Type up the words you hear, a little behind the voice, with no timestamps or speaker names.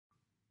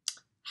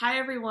Hi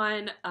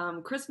everyone.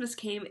 Christmas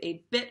came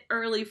a bit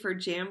early for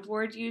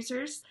Jamboard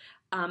users.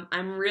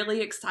 I'm really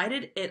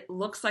excited. It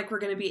looks like we're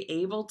going to be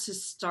able to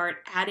start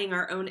adding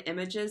our own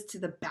images to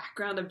the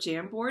background of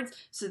Jamboards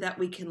so that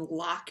we can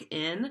lock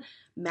in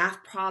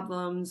math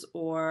problems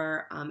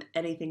or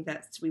anything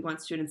that we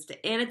want students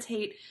to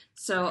annotate.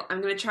 So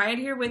I'm going to try it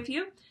here with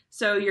you.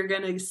 So you're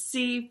going to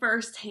see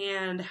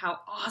firsthand how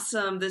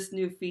awesome this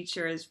new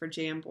feature is for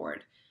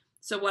Jamboard.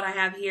 So what I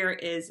have here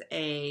is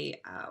a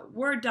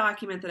Word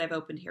document that I've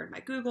opened here in my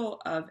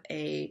Google of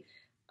a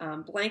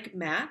blank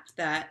map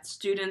that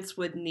students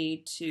would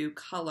need to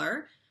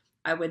color.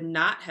 I would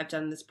not have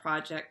done this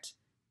project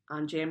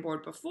on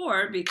Jamboard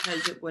before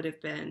because it would have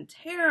been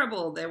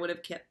terrible. They would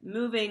have kept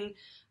moving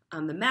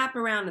the map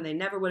around and they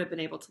never would have been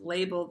able to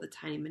label the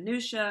tiny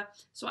minutia.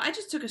 So I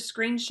just took a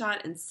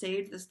screenshot and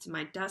saved this to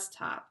my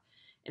desktop.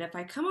 And if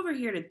I come over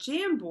here to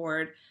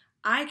Jamboard,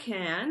 I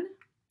can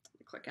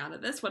click out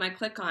of this. When I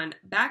click on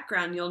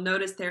background, you'll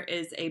notice there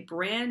is a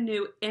brand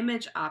new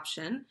image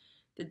option.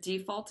 The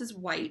default is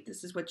white.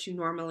 This is what you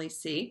normally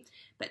see.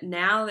 But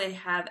now they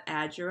have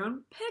add your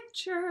own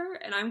picture,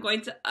 and I'm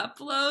going to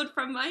upload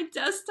from my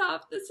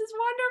desktop. This is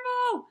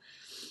wonderful.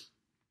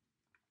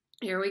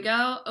 Here we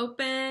go.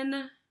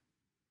 Open.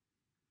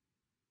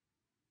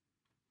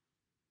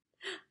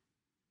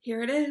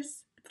 Here it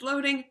is. It's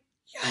loading.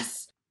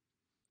 Yes.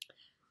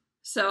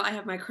 So I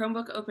have my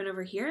Chromebook open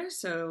over here,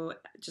 so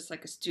just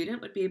like a student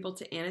would be able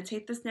to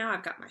annotate this now.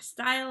 I've got my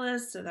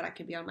stylus so that I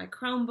can be on my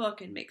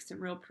Chromebook and make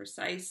some real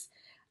precise,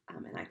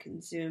 and I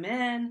can zoom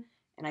in,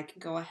 and I can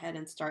go ahead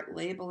and start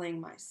labeling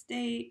my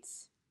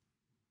states.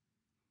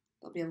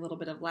 There'll be a little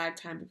bit of lag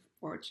time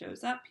before it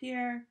shows up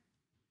here.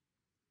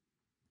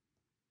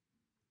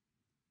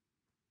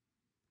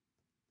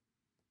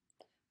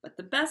 But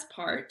the best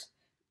part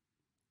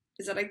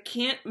is that I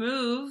can't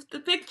move the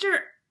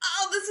picture.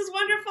 Oh, this is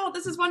wonderful.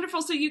 This is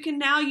wonderful. So you can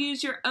now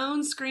use your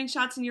own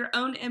screenshots and your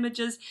own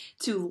images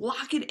to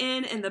lock it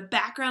in the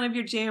background of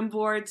your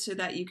Jamboard so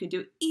that you can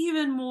do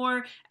even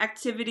more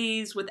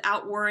activities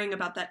without worrying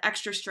about that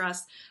extra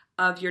stress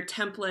of your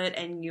template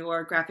and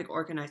your graphic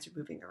organizer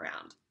moving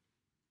around.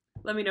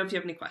 Let me know if you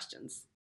have any questions.